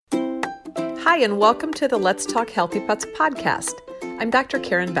Hi, and welcome to the Let's Talk Healthy Pets podcast. I'm Dr.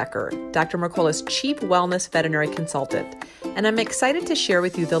 Karen Becker, Dr. Mercola's Chief Wellness Veterinary Consultant, and I'm excited to share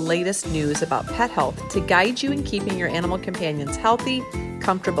with you the latest news about pet health to guide you in keeping your animal companions healthy,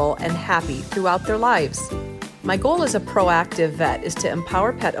 comfortable, and happy throughout their lives. My goal as a proactive vet is to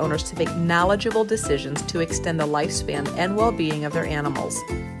empower pet owners to make knowledgeable decisions to extend the lifespan and well-being of their animals.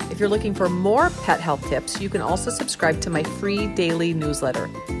 If you're looking for more pet health tips, you can also subscribe to my free daily newsletter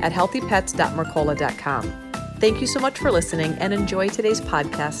at healthypets.mercola.com. Thank you so much for listening and enjoy today's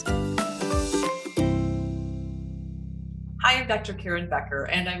podcast. Hi, I'm Dr. Karen Becker,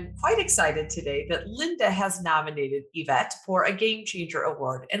 and I'm quite excited today that Linda has nominated Yvette for a Game Changer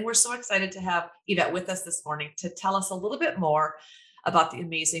Award. And we're so excited to have Yvette with us this morning to tell us a little bit more about the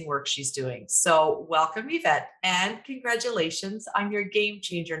amazing work she's doing. So welcome, Yvette, and congratulations on your Game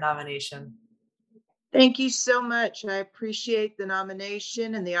Changer nomination. Thank you so much. I appreciate the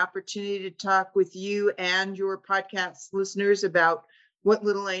nomination and the opportunity to talk with you and your podcast listeners about what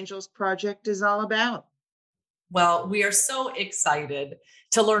Little Angels Project is all about. Well, we are so excited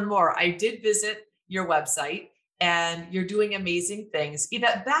to learn more. I did visit your website and you're doing amazing things.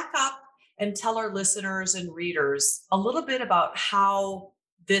 Yvette, back up and tell our listeners and readers a little bit about how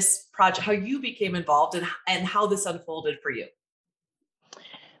this project, how you became involved and how this unfolded for you.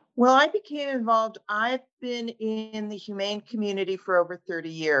 Well, I became involved. I've been in the humane community for over 30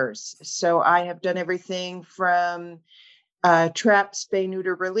 years. So I have done everything from trap, spay,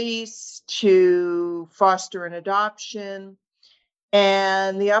 neuter, release to foster and adoption.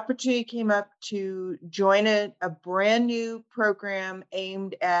 And the opportunity came up to join a brand new program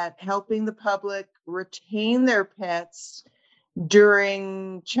aimed at helping the public retain their pets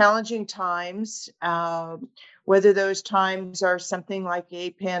during challenging times, whether those times are something like a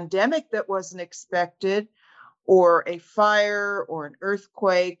pandemic that wasn't expected, or a fire, or an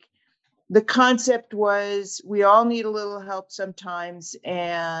earthquake. The concept was we all need a little help sometimes,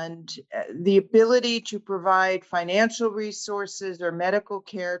 and the ability to provide financial resources or medical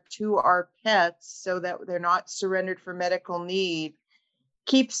care to our pets so that they're not surrendered for medical need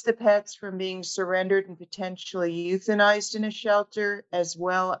keeps the pets from being surrendered and potentially euthanized in a shelter, as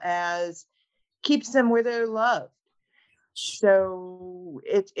well as keeps them where they're loved. So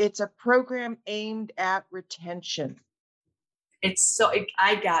it's a program aimed at retention.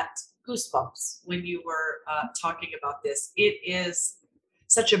 I got goosebumps when you were talking about this. It is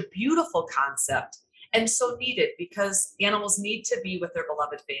such a beautiful concept and so needed because animals need to be with their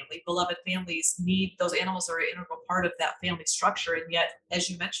beloved family. Beloved families need, those animals are an integral part of that family structure. And yet, as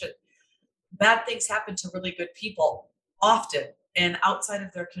you mentioned, bad things happen to really good people often and outside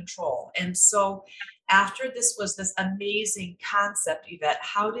of their control. And so after this was this amazing concept, Yvette,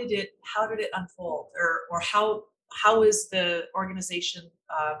 how did it unfold, or how is the organization,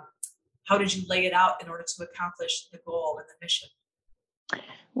 how did you lay it out in order to accomplish the goal and the mission?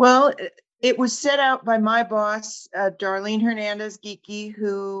 Well, it was set out by my boss, Darlene Hernandez-Geeky,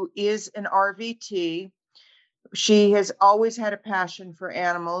 who is an RVT. She has always had a passion for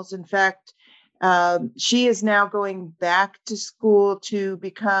animals. In fact, she is now going back to school to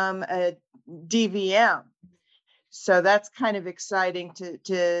become a DVM. So that's kind of exciting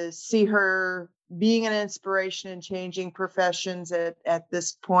to see her being an inspiration and changing professions at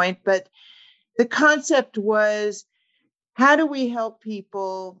this point. But the concept was, how do we help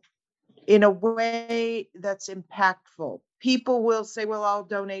people in a way that's impactful? People will say, well, I'll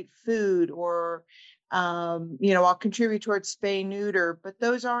donate food, or I'll contribute towards spay neuter, but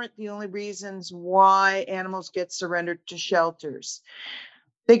those aren't the only reasons why animals get surrendered to shelters.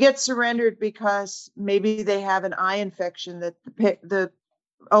 They get surrendered because maybe they have an eye infection that the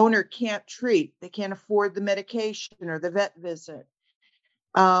owner can't treat. They can't afford the medication or the vet visit.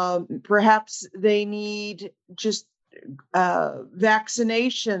 Perhaps they need just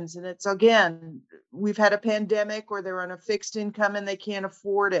vaccinations, and it's, again, we've had a pandemic where they're on a fixed income and they can't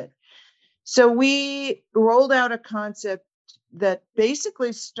afford it. So we rolled out a concept that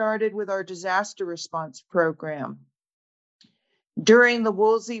basically started with our disaster response program. During the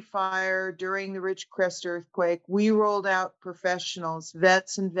Woolsey fire, during the Ridgecrest earthquake, we rolled out professionals,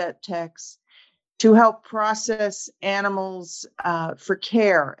 vets and vet techs, to help process animals for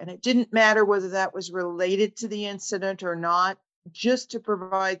care. And it didn't matter whether that was related to the incident or not, just to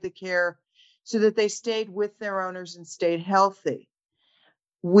provide the care so that they stayed with their owners and stayed healthy.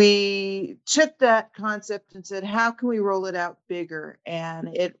 We took that concept and said, how can we roll it out bigger?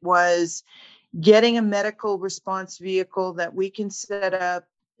 And it was getting a medical response vehicle that we can set up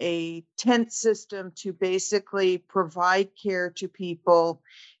a tent system to basically provide care to people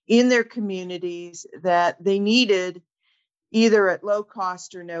in their communities that they needed, either at low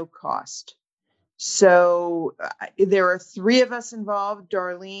cost or no cost. So there are three of us involved: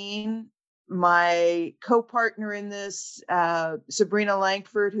 Darlene, my co-partner in this, Sabrina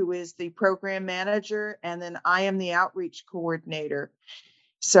Langford, who is the program manager, and then I am the outreach coordinator.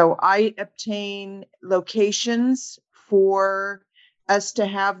 So I obtain locations for us to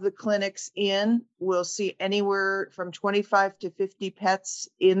have the clinics in. We'll see anywhere from 25 to 50 pets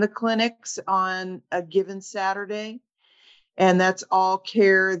in the clinics on a given Saturday. And that's all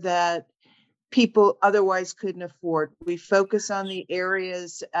care that people otherwise couldn't afford. We focus on the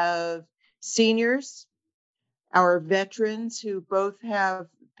areas of seniors, our veterans who both have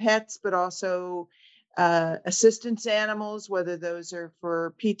pets, but also assistance animals, whether those are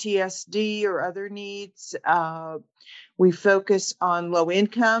for PTSD or other needs. We focus on low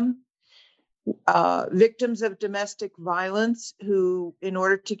income, victims of domestic violence who, in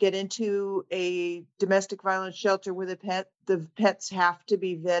order to get into a domestic violence shelter with a pet, the pets have to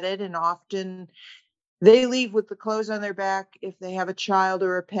be vetted, and often they leave with the clothes on their back if they have a child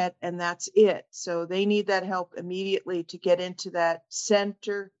or a pet, and that's it. So they need that help immediately to get into that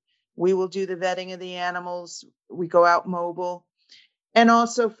center. We will do the vetting of the animals. We go out mobile. And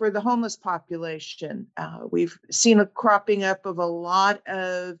also for the homeless population, we've seen a cropping up of a lot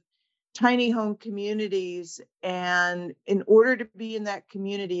of tiny home communities. And in order to be in that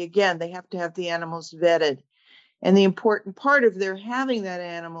community, again, they have to have the animals vetted. And the important part of their having that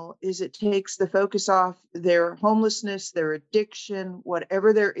animal is it takes the focus off their homelessness, their addiction,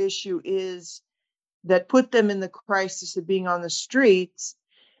 whatever their issue is that put them in the crisis of being on the streets.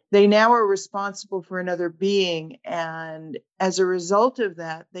 They now are responsible for another being. And as a result of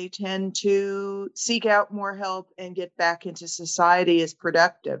that, they tend to seek out more help and get back into society as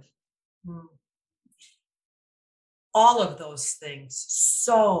productive. All of those things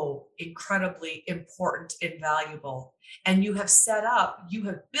so incredibly important and valuable. And you have set up, you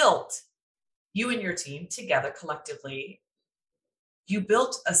have built, you and your team together collectively, you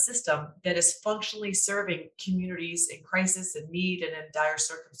built a system that is functionally serving communities in crisis and need and in dire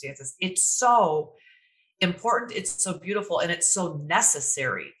circumstances. It's so important, it's so beautiful, and it's so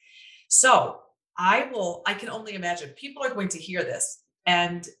necessary. So I can only imagine people are going to hear this,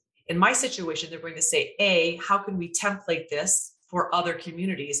 and in my situation, they're going to say, A, how can we template this for other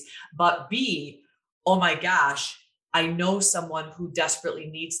communities? But B, oh my gosh, I know someone who desperately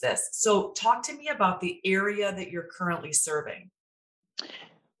needs this. So talk to me about the area that you're currently serving.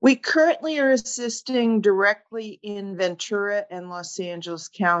 We currently are assisting directly in Ventura and Los Angeles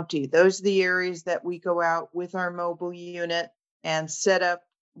County. Those are the areas that we go out with our mobile unit and set up.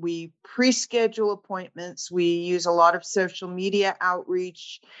 We pre-schedule appointments. We use a lot of social media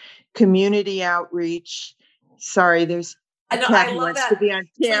outreach, community outreach. Sorry, there's a cat who wants to be on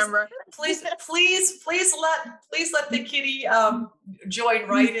camera. Please let the kitty join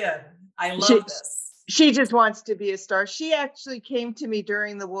right in. I love this. She just wants to be a star. She actually came to me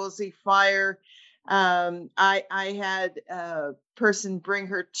during the Woolsey fire. I had a person bring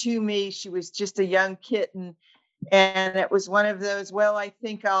her to me. She was just a young kitten. And it was one of those, well, I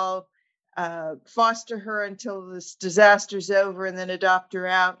think I'll foster her until this disaster's over and then adopt her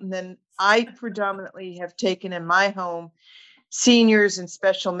out. And then I predominantly have taken in my home seniors and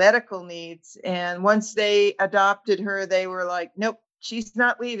special medical needs. And once they adopted her, they were like, nope, she's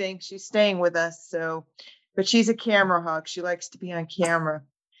not leaving. She's staying with us. So, but she's a camera hawk. She likes to be on camera.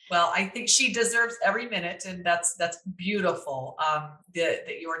 Well, I think she deserves every minute, and that's beautiful.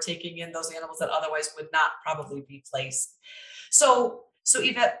 That you are taking in those animals that otherwise would not probably be placed. So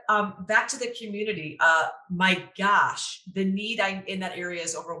Yvette, back to the community. My gosh, the need in that area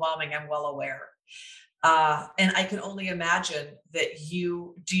is overwhelming. I'm well aware, and I can only imagine that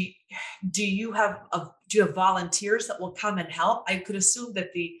do you have volunteers that will come and help? I could assume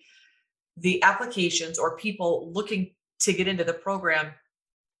that the applications or people looking to get into the program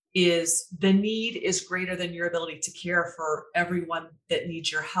is the need is greater than your ability to care for everyone that needs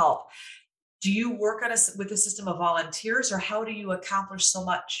your help. Do you work with a system of volunteers, or how do you accomplish so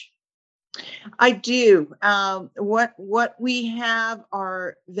much? I do. What we have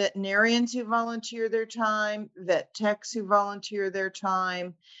are veterinarians who volunteer their time, vet techs who volunteer their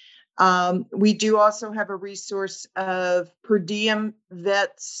time. We do also have a resource of per diem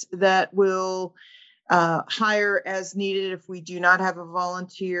vets that will hire as needed if we do not have a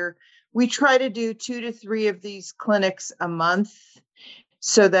volunteer. We try to do 2 to 3 of these clinics a month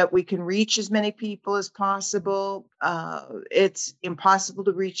so that we can reach as many people as possible. It's impossible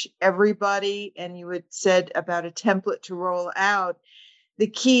to reach everybody. And you had said about a template to roll out. The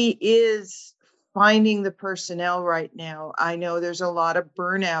key is finding the personnel right now. I know there's a lot of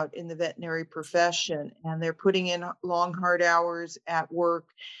burnout in the veterinary profession, and they're putting in long, hard hours at work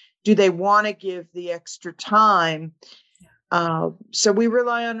do they want to give the extra time? So we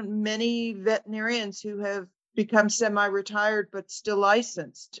rely on many veterinarians who have become semi-retired but still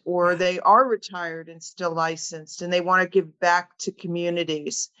licensed, or they are retired and still licensed, and they want to give back to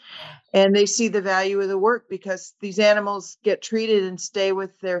communities. And they see the value of the work because these animals get treated and stay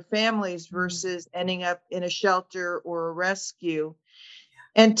with their families versus ending up in a shelter or a rescue.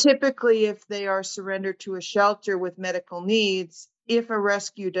 And typically, if they are surrendered to a shelter with medical needs, if a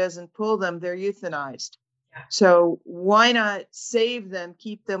rescue doesn't pull them, they're euthanized. So why not save them,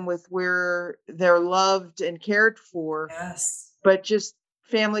 keep them with where they're loved and cared for, but just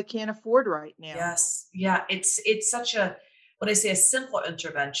family can't afford right now. Yes. Yeah. It's such a, when I say a simple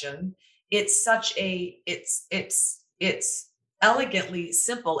intervention, it's such a, it's elegantly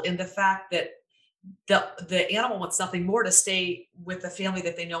simple in the fact that the animal wants nothing more to stay with the family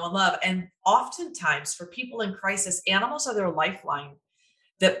that they know and love. And oftentimes for people in crisis, animals are their lifeline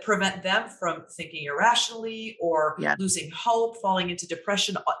that prevent them from thinking irrationally or losing hope, falling into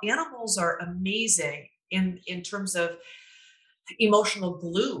depression. Animals are amazing in terms of emotional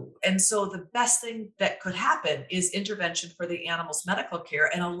glue. And so the best thing that could happen is intervention for the animal's medical care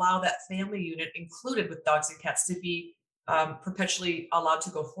and allow that family unit included with dogs and cats to be perpetually allowed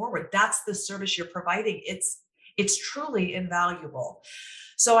to go forward. That's the service you're providing. It's truly invaluable.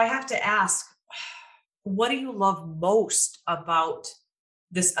 So I have to ask, what do you love most about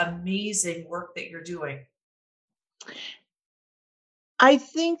this amazing work that you're doing? I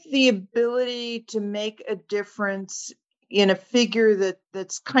think the ability to make a difference in a figure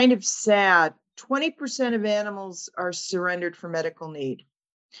that's kind of sad. 20% of animals are surrendered for medical need.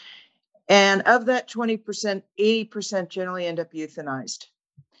 And of that 20%, 80% generally end up euthanized.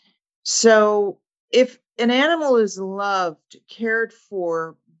 So if an animal is loved, cared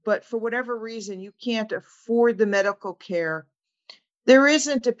for, but for whatever reason you can't afford the medical care, there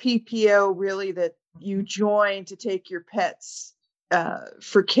isn't a PPO really that you join to take your pets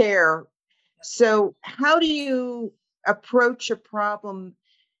for care. So how do you approach a problem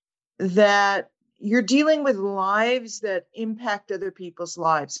that you're dealing with lives that impact other people's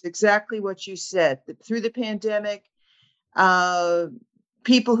lives? Exactly what you said. Through the pandemic,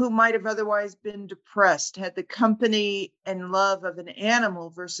 people who might have otherwise been depressed had the company and love of an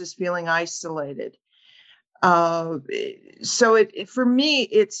animal versus feeling isolated. So for me,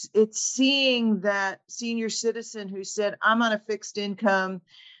 it's seeing that senior citizen who said, I'm on a fixed income,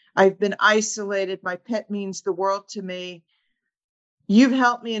 I've been isolated, my pet means the world to me. You've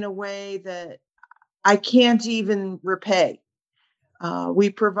helped me in a way that I can't even repay.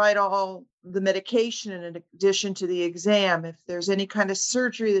 We provide all the medication in addition to the exam. If there's any kind of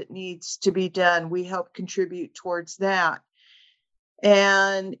surgery that needs to be done, we help contribute towards that.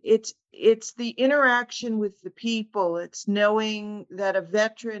 And it's the interaction with the people. It's knowing that a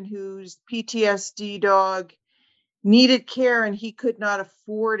veteran whose PTSD dog needed care and he could not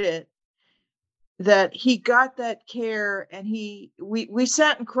afford it, that he got that care. And we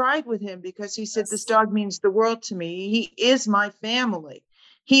sat and cried with him because he said, this dog means the world to me. He is my family.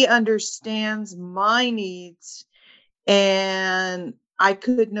 He understands my needs, and I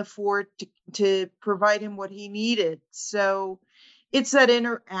couldn't afford to provide him what he needed. So it's that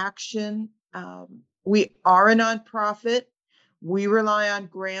interaction. We are a nonprofit. We rely on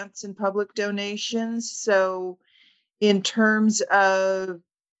grants and public donations. So in terms of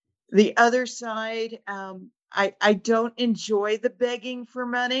the other side, I don't enjoy the begging for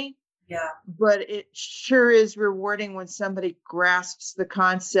money. Yeah. But it sure is rewarding when somebody grasps the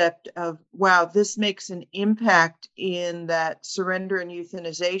concept of, wow, this makes an impact in that surrender and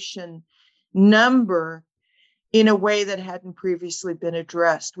euthanization number in a way that hadn't previously been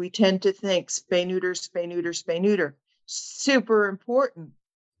addressed. We tend to think spay, neuter, spay, neuter, spay, neuter. Super important.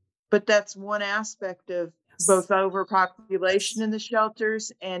 But that's one aspect of both overpopulation in the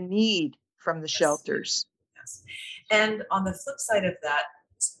shelters and need from the shelters. Yes. And on the flip side of that,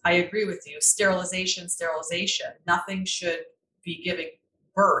 I agree with you. Sterilization. Nothing should be giving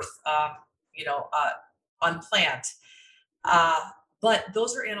birth, unplanned. But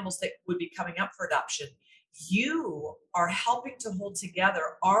those are animals that would be coming up for adoption. You are helping to hold together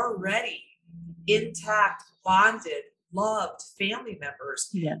already intact, bonded, loved family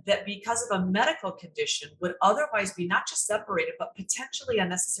members that because of a medical condition would otherwise be not just separated, but potentially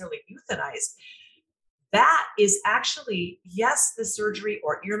unnecessarily euthanized. That is actually, yes, the surgery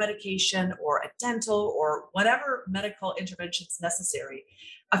or ear medication or a dental or whatever medical intervention is necessary,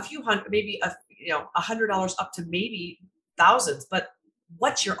 a few hundred, maybe $100 up to maybe thousands. But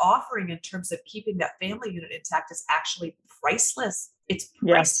what you're offering in terms of keeping that family unit intact is actually priceless. It's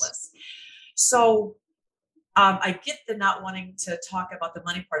priceless. Yes. So I get the not wanting to talk about the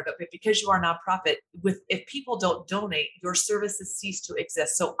money part of it, but because you are a nonprofit, if people don't donate, your services cease to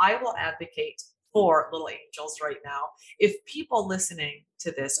exist. So I will advocate for Little Angels right now. If people listening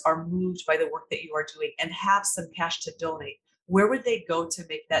to this are moved by the work that you are doing and have some cash to donate, where would they go to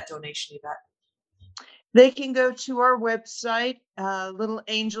make that donation, Yvette? They can go to our website,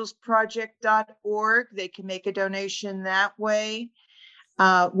 littleangelsproject.org. They can make a donation that way.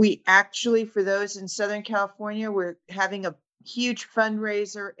 We actually, for those in Southern California, we're having a huge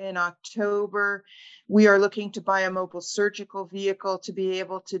fundraiser in October. We are looking to buy a mobile surgical vehicle to be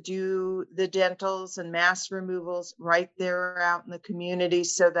able to do the dentals and mass removals right there out in the community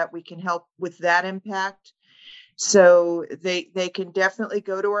so that we can help with that impact. So they can definitely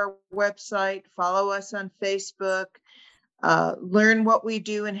go to our website, follow us on Facebook, learn what we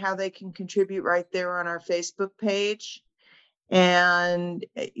do and how they can contribute right there on our Facebook page. And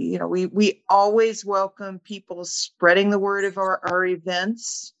we always welcome people spreading the word of our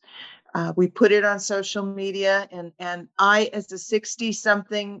events. We put it on social media, and I, as a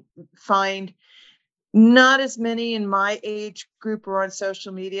 60-something, find not as many in my age group are on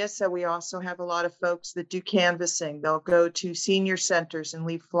social media. So we also have a lot of folks that do canvassing. They'll go to senior centers and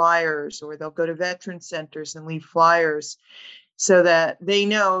leave flyers, or they'll go to veteran centers and leave flyers so that they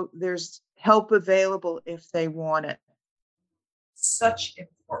know there's help available if they want it. Such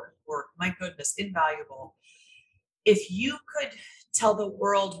important work. My goodness, invaluable. If you could tell the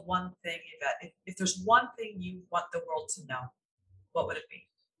world one thing, Yvette, if there's one thing you want the world to know, what would it be?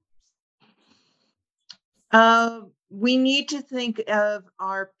 We need to think of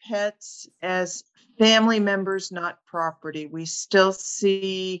our pets as family members, not property. We still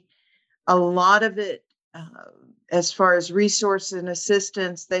see a lot of it as far as resource and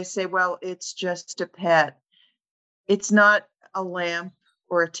assistance. They say, well, it's just a pet. It's not a lamp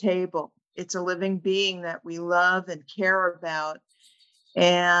or a table. It's a living being that we love and care about.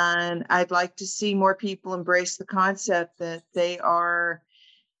 And I'd like to see more people embrace the concept that they are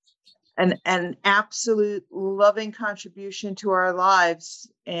an absolute loving contribution to our lives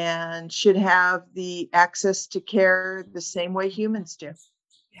and should have the access to care the same way humans do.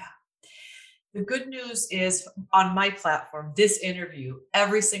 Yeah. The good news is on my platform, this interview,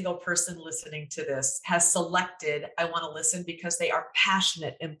 every single person listening to this has selected, I want to listen because they are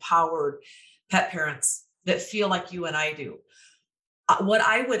passionate, empowered pet parents that feel like you and I do. What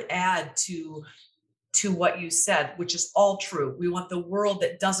I would add to what you said, which is all true. We want the world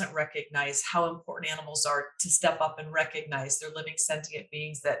that doesn't recognize how important animals are to step up and recognize they're living sentient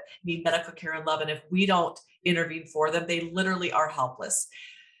beings that need medical care and love. And if we don't intervene for them, they literally are helpless.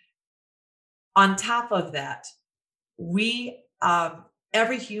 On top of that, we,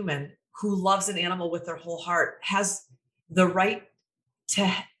 every human who loves an animal with their whole heart has the right to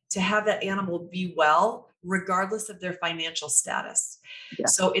have that animal be well, regardless of their financial status. Yeah.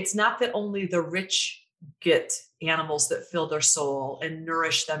 So it's not that only the rich get animals that fill their soul and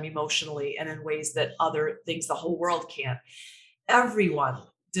nourish them emotionally and in ways that other things the whole world can't. Everyone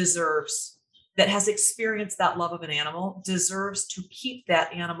deserves, that has experienced that love of an animal, deserves to keep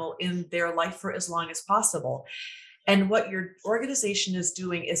that animal in their life for as long as possible. And what your organization is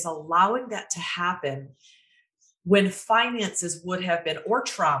doing is allowing that to happen when finances would have been, or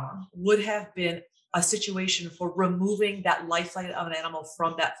trauma would have been, a situation for removing that lifeline of an animal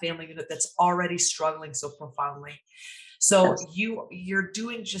from that family unit that's already struggling so profoundly. So yes. You're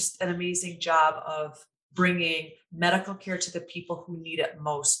doing just an amazing job of bringing medical care to the people who need it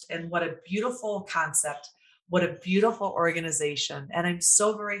most. And what a beautiful concept, what a beautiful organization. And I'm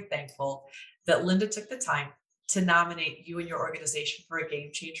so very thankful that Linda took the time to nominate you and your organization for a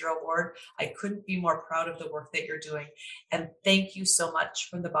Game Changer Award. I couldn't be more proud of the work that you're doing. And thank you so much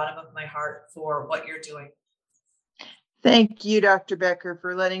from the bottom of my heart for what you're doing. Thank you, Dr. Becker,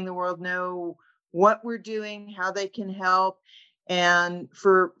 for letting the world know what we're doing, how they can help, and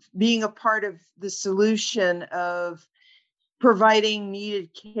for being a part of the solution of providing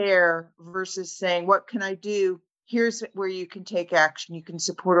needed care versus saying, what can I do? Here's where you can take action. You can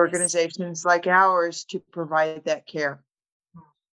support organizations like ours to provide that care.